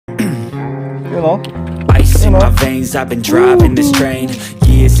You know? Ice in my veins, I've been driving this train.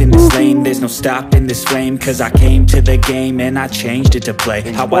 Years in this lane, there's no stopping this flame. Cause I came to the game and I changed it to play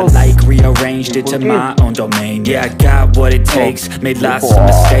how I like, rearranged it to my own domain. Yeah, I got what it takes, made lots of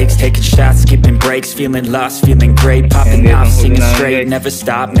mistakes, taking shots, skipping breaks, feeling lost, feeling great, popping off, singing straight, never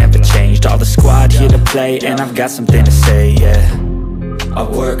stopped, never changed. All the squad here to play and I've got something to say, yeah. I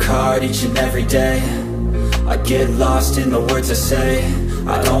work hard each and every day, I get lost in the words I say.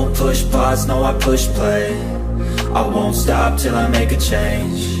 I don't push pause, no I push play. I won't stop till I make a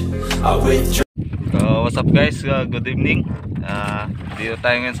change. I withdraw. So what's up guys, good evening. Dito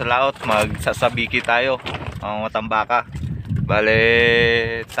tayo ngayon sa laot, magsasabiki tayo ang Matambaka.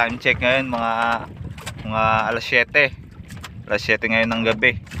 Bale time check ngayon mga alas 7 ngayon ng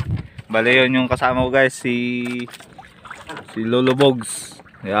gabi. Bale yun yung kasama ko guys, si Lolo Bogs.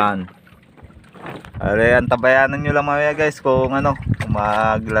 Yan. Bale antabayanan nyo lang mamaya guys kung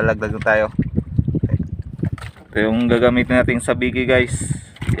maglalagdag tayo. Ito yung gagamitin natin sa sabiki guys.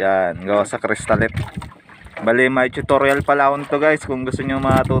 Yan, gawa sa crystalite. Bali may tutorial pala ako nito guys. Kung gusto nyo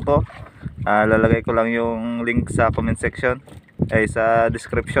matuto, lalagay ko lang yung link sa comment section, sa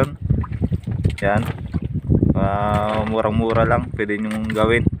description. Yan, murang-mura lang, pwede nyo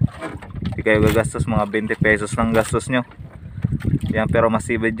gawin. Hindi kayo gagastos, mga 20 pesos lang gastos nyo. Yan, pero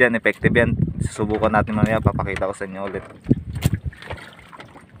masibid yan, effective yan. Susubukan natin mamaya, papakita ko sa inyo ulit.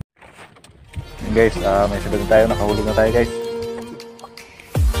 Guys, may sabag tayo, nakahulog na tayo guys.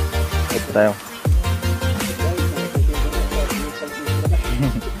 Ito tayo.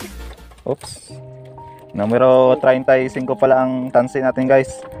 Oops. Numero 35 pala ang tansi natin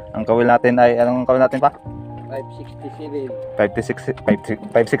guys. Ang kawil natin ay, anong kawil natin pa?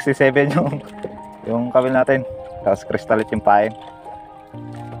 567 yung kawil natin. Tapos crystalite yung pain.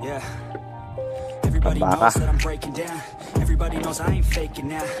 Baka. Everybody knows I ain't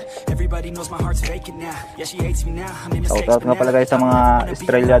faking now. Everybody knows my heart's vacant now. Yeah, she hates me now. I'm in mistakes. Shoutout nga pala guys sa mga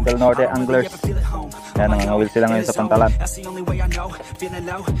Estrella del Norte anglers. Yan, nangangawil sila ngayon sa pantalan.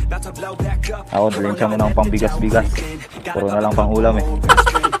 Ako, dalhin siya muna ng pang bigas-bigas. Puro na lang pang ulam eh.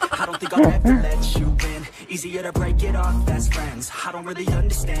 Easier to break it off best friends. I don't really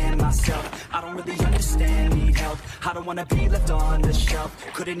understand myself. I don't really understand, need help. I don't wanna be left on the shelf.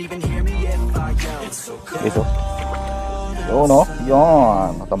 Couldn't even hear me if I yelled. It's so cold. Ito. Yo no,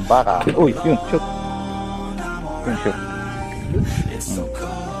 yon, Matambaka. Uy, yun, shoot. Yun, shoot.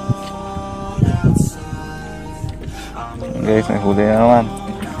 Guys, may huli na naman.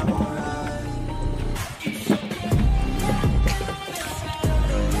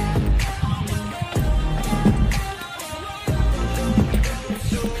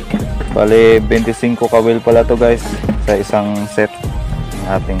 Bali 25 kawil pala to guys sa isang set ng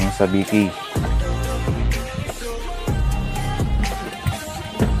ating sabiki.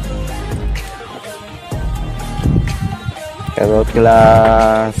 Shoutout kila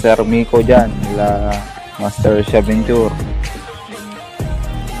Sir Miko dyan, kila Master Shaventure.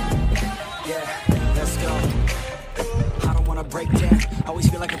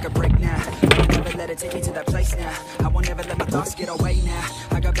 Take me to that place now. I won't ever let my thoughts get away now.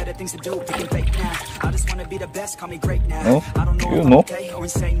 I got better things to do, picking fake now. I just wanna be the best, call me great now. I don't know if I'm okay or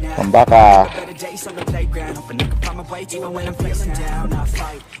insane now. Matambaka. Better days on the playground, hoping I can find my way. Even when I'm feeling down, I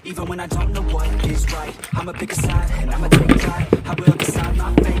fight. Even when I don't know what is right. I'ma pick a side and I'ma take pride. I will decide my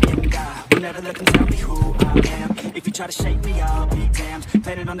fate and die. Will never let them tell me who I am. If you try to shake me, I'll be damned.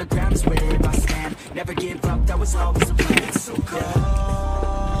 Planet on the ground is where I stand. Never give up, that was always the plan. It's so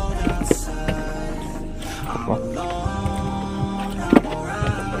cold outside. I'm alone, I'm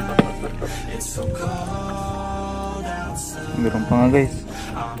alright. It's so cold outside. Meron pa nga guys.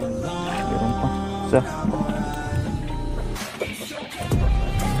 Meron pa. Isa.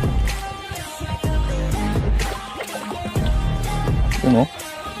 Ano?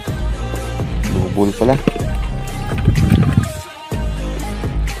 Lubol pala.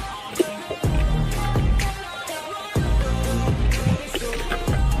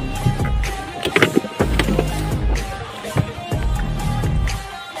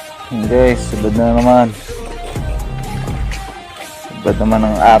 Guys, subad na naman. Subad naman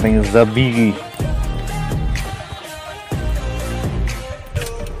ang aming sabiki.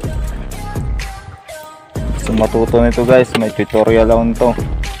 Gusto matuto nito guys, may tutorial ako nito.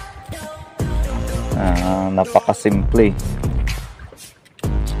 Napakasimple.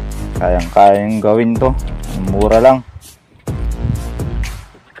 Kayang-kayang gawin to. Mura lang.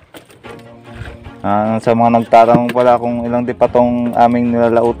 Sa mga nagtatanong pala kung ilang dipa tong aming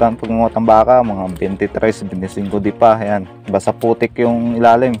nilalautan pag Matambaka, mga 23, 25 dipa. Ayan, basta putik yung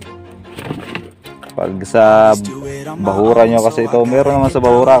ilalim. Pag sa bahura nyo kasi ito. Meron naman sa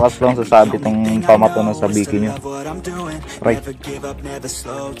bahura kasi lang sasabi itong pamato ng sabiki nyo. Right.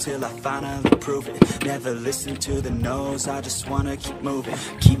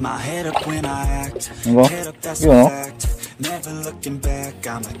 Yun o. Never looking back,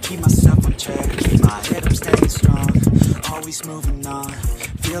 I'ma keep myself on track, keep my head up, staying strong, always moving on,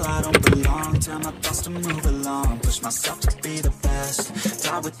 feel I don't belong, tell my thoughts to move along, push myself to be the best,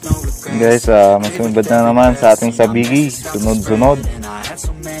 die with no regrets. Guys, masumibad na naman sa ating sabiki, sunod-sunod.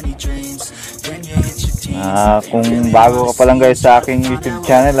 Kung bago ka pa lang guys sa aking YouTube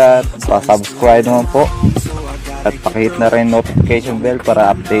channel at pa-subscribe naman po. At pakihit na rin notification bell para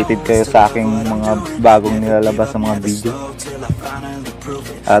updated kayo sa aking mga bagong nilalabas sa mga video.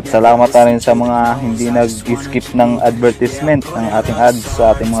 At salamat na rin sa mga hindi nag-skip ng advertisement ng ating ads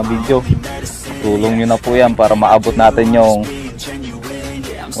sa ating mga video. Tulong nyo na po yan para maabot natin yung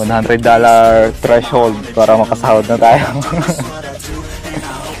 $100 threshold para makasahod na tayo.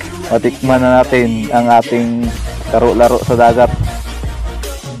 Matikman na natin ang ating laro-laro sa dagat.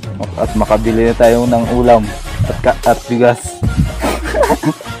 At makabili na tayo ng ulam at bigas.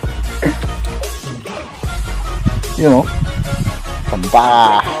 You know,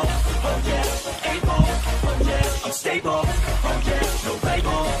 Matambaka.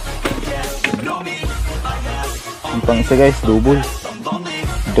 Ang pang isa guys, double.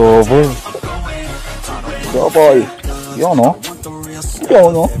 Yun no.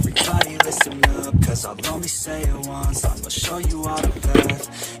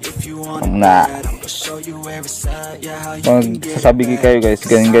 Na pag sasabiki kayo guys,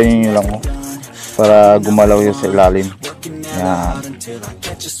 ganyan nyo lang para gumalaw yun sa ilalim. Yan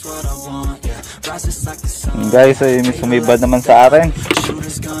guys, ay may sumibad naman sa atin,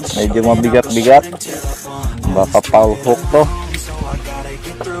 medyo mabigat-bigat, baka power hook to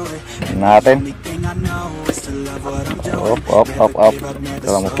natin. Up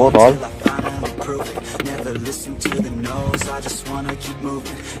kala mo po tol.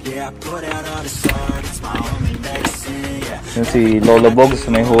 Yung si Lolo Bogs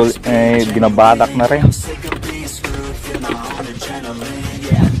may binabatak na rin.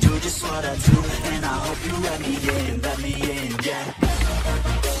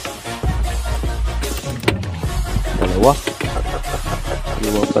 Dalawa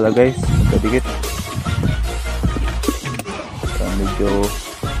pala guys, magkadikit. Medyo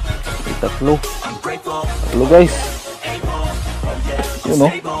tatlo guys. Yun no.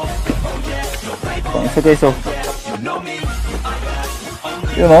 Pang isa guys oh.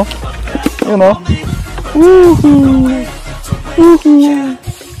 Yun no. Woohoo.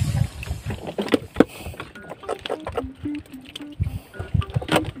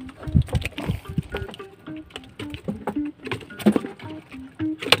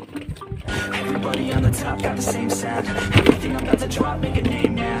 Everybody on the top got the same sound. Everything I'm about to drop, make a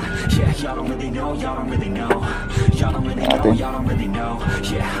name now. Yeah, y'all don't really know, y'all don't really know. Y'all don't really know, y'all don't really know.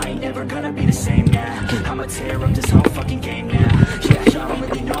 Yeah, I ain't never gonna be the same now. I'ma tear up this whole fucking game now. Yeah, y'all don't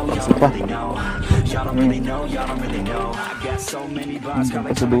really know, y'all don't really know. Y'all don't really know, y'all don't really know. I got so many bars, got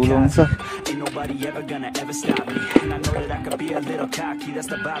like ain't nobody ever gonna ever stop me. And I know that I could be a little cocky. That's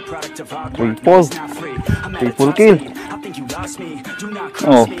the byproduct of hard work. It's not free. I'm at a top speed. I think you lost me. Do not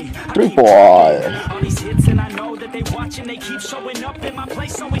cross me. Triple. All these hits and I know that they watching. They keep showing up in my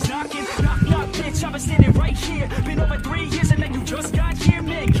place, always knocking. Knock, bitch, I've been standing right here. Been over 3 years and then you just got here.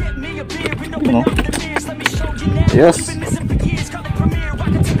 Man, get me a beer and open up the mirrors. Let me show you now. Yes. I've been missing for years. Call it premiere. I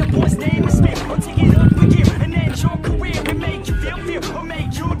can take a boy's name and spit or take it up a gear and end your career and make you feel fear or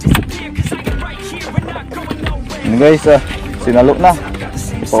make you disappear. Cause I am right here and not going nowhere. Yun guys, sinalo na.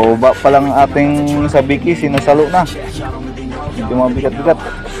 Pababa pa lang ating sabiki, sinasalo na. Yung mga bigat-bigat.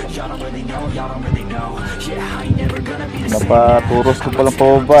 Napaturos ko palang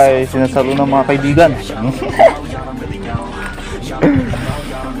pababa, sinasalo ng mga kaibigan.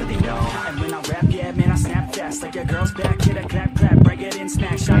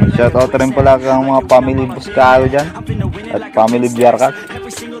 Shoutout rin pala kang mga family Buscado dyan at family Biarcat,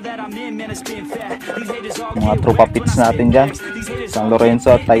 mga tropa pits natin dyan, San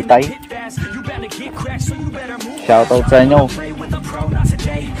Lorenzo at Taytay. Shoutout sa inyo.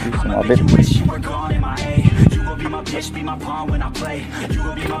 Sumabit.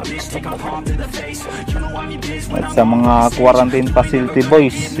 At sa mga quarantine facility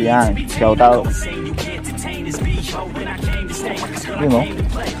boys, yan, shoutout. You know,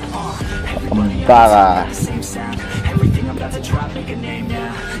 Matambaka.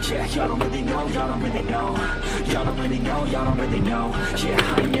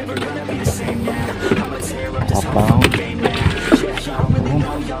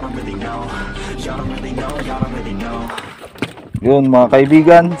 Yun mga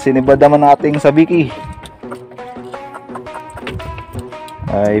kaibigan, sinibad naman nating sabiki.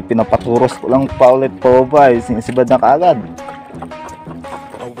 Ay pinapaturos ko lang pa ulit po ba, sinisibad na kaagad.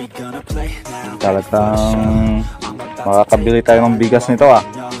 Talagang makakabili tayo ng bigas nito ah.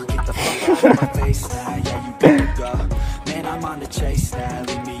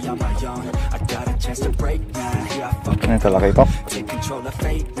 Ano ito, laki ito?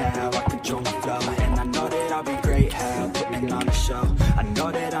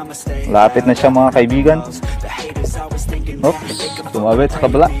 Lapit na siya mga kaibigan. Oops, tumabit sa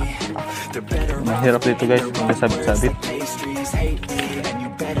kabila. Mahirap dito guys, may sabit-sabit.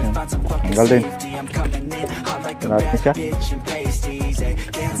 Tanggal din. Lapit na siya.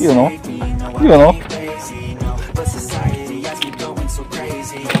 Yun o. Yun o.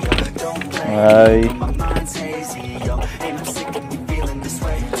 Ay.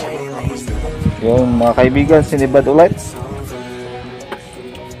 Yun mga kaibigan, sinibad ulit.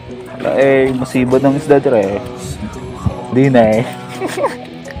 Eh, masibad ng isda dire. Di na eh.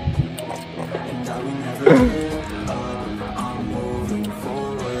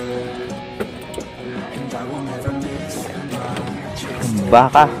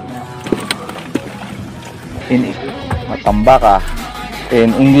 Baka. Matambaka.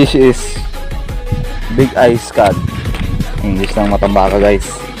 In English is big eye scad. English ng matambaka guys.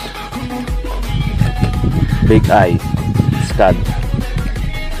 Big eye scad.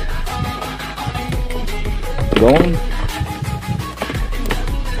 Yun.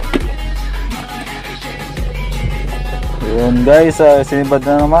 Yun guys, sinibad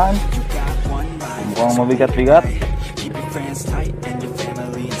na naman. Mukhang mabigat-bigat.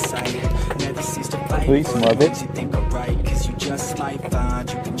 Uy, sumabit.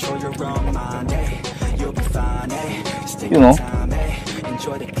 Yun o.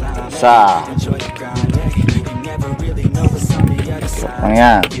 Sa ang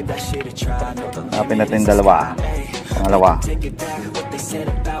yan. Hanapin natin dalawa. Pangalawa.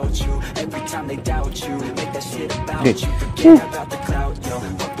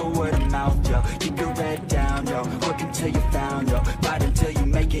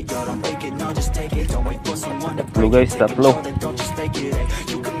 Tatlo guys, tatlo.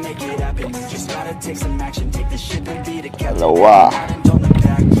 Dalawa.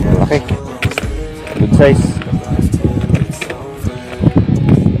 Malaki. Good size.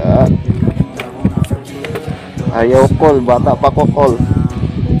 Ayaw call, bata pa ko call.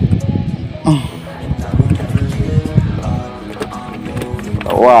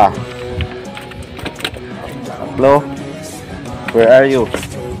 Dalawa. Tatlo. Where are you?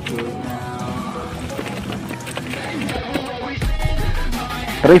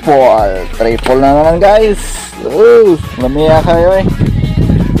 Triple na naman guys. Lamia kayo eh.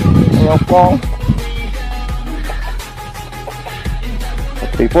 Ayaw po.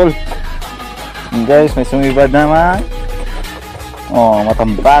 Triple. Guys, may sumibad naman. Oh,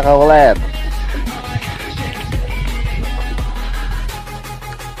 matambaka ulit.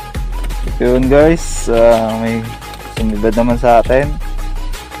 Yun guys, may sumibad naman sa atin.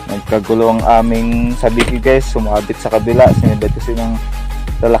 Nagkagulo ang aming sabiki guys. Sumabit sa kabila. Sinibad kasi ng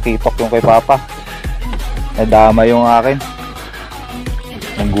talakitok yung kay Papa. Nadama yung akin.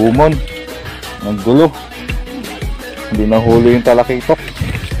 Naggumon. Naggulo. Hindi nahuli yung talakitok.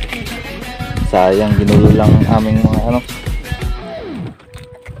 Sayang, ginulo lang aming mga ano.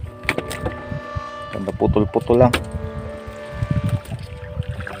 Ganda putol-putol lang.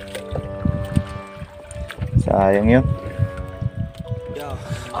 Sayang yun.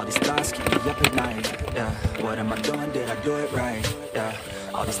 All these thoughts keep me up at night. Yeah, what am I doing? Did I do it right? Yeah,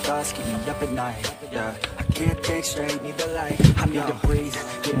 all these thoughts keep me up at night. Yeah, I can't think straight, need the light. I need to breathe.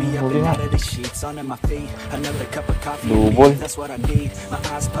 Get me up and out of the sheets, under my feet. Another cup of coffee. Double. That's what I need. My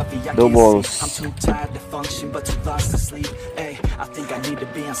eyes puffy, I Doubles. can't see. I'm too tired to function, but too lost to sleep. Hey, I think I need to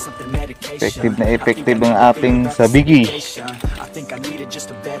be on something medication. Effective na effective ang ating sabiki. I think I needed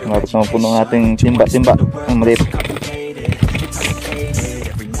just a better. Marap naman po ng ating timba-timba. Ang maliit.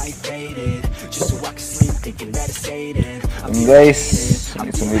 Yun guys,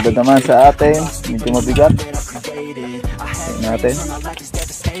 sumibad naman sa atin. Medyo mabigat. Tingnan natin.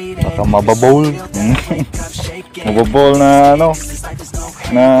 Baka mababowl. Mababowl na ano,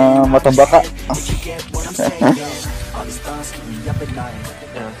 na matambaka.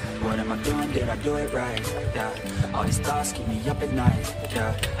 All these thoughts keep me up at night.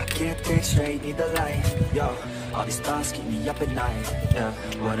 Yeah, I can't think straight, need the light. Yo, all these thoughts keep me up at night. Yeah,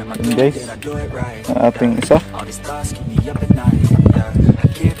 what am I doing? Did I do it right? Ating isa. All these thoughts keep me up at night. Yeah, I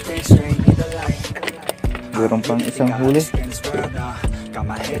can't think straight, need the light. Meron pang isang huli. Got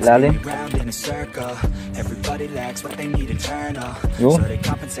My head's Ilalim. spinning round in a circle. Everybody lacks what they need internal. Yun. So they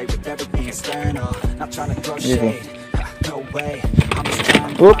compensate with everything external. Not trying to throw Yun. shade. No way. I'm just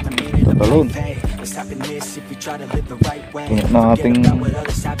trying to Oop. find the meaning of Talon. my pay. There's happiness if you try to live the right way. Tingnan na ating Forget about what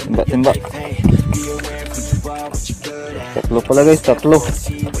others have and live your timba. life, hey. Be aware of who you are, what you're good at. Tatlo pala guys, tatlo.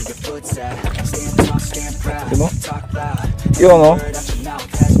 See where your foot's at. Stand tall, stand proud. Diba? Talk loud. Yun, oh. Word out your mouth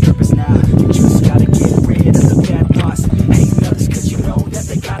has purpose now. You just gotta get rid of the bad thoughts. Hate others cause you know that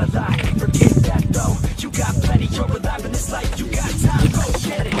they gotta lie. Forget that though. You got plenty, you're alive in this life. You got time, go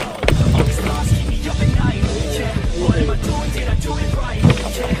get it. All these thoughts keep me up at night. Yeah. What am I doing? Did I do it right?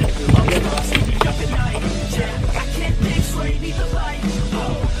 Yeah. All these thoughts keep me up at night. Yeah. I can't think straight, need the light.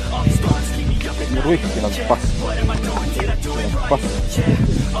 Oh. All these thoughts keep me up at night. Uy, pinagpas. What am I doing? Did I do it right? Pinagpas.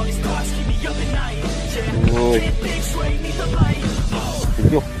 Yeah. All these thoughts keep me up at night. Yeah. Uy. I can't think straight, need the light.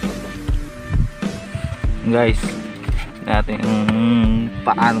 Video. Guys, natin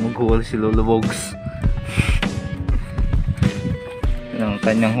paano maghuli si Lolo Bogs. Ang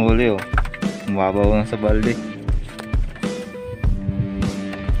kanyang huli, oh. Mababaw na sa balde.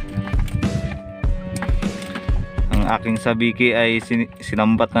 Ang aking sabiki ay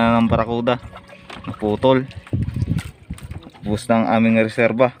sinambat na ng barakuda. Naputol. Ubus na ang aming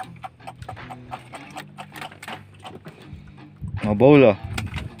reserba. Mabaw.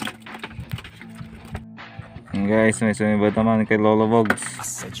 Guys, may sumibad naman kay Lolo Bogs.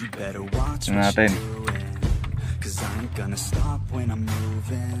 Tingnan natin. Cause I ain't gonna stop when I'm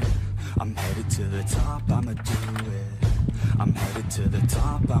moving. I'm headed to the top, I'ma do it. I'm headed to the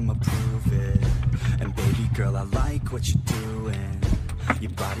top, I'ma prove it. And baby girl, I like what you're doing.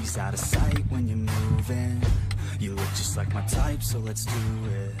 Your body's out of sight when you're moving. You look just like my type, so let's do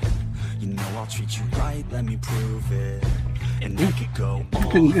it. You know I'll treat you right, let me prove it. And we could go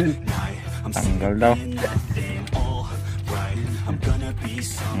all night. I'm Tanggal daw. seeing nothing all right. I'm gonna be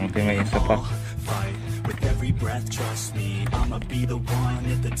Okay, may isa pa. fight with every breath, trust me. I'ma be the one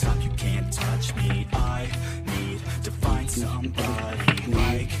at the top, you can't touch me. I need to find somebody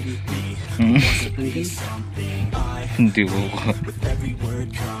like me who wants to be something. I Hindi ko. with every word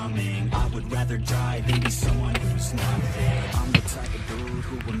coming, I would rather die than be someone who's nothing. I'm the type of dude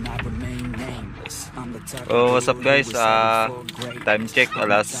who will not remain nameless. I'm the type of Oh, what's up guys? dude who will settle for greatness. Time check,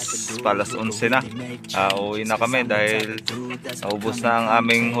 alas 11 na. Uwi na kami dahil naubos na ang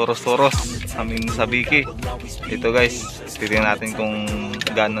aming horos-horos, aming sabiki. Ito guys, titingnan natin kung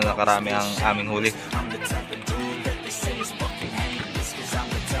gaano na karami ang aming huli.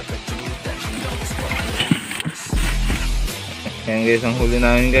 Ayan guys, ang huli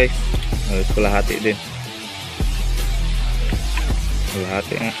namin guys. Halos kalahati din.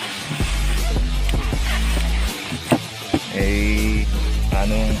 Kalahati nga.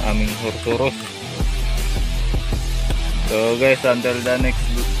 Anong aming horos-horos. So guys, until the next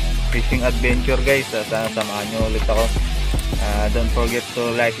fishing adventure guys, sana samahan nyo ulit ako. Don't forget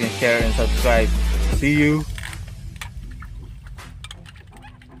to like and share and subscribe. See you!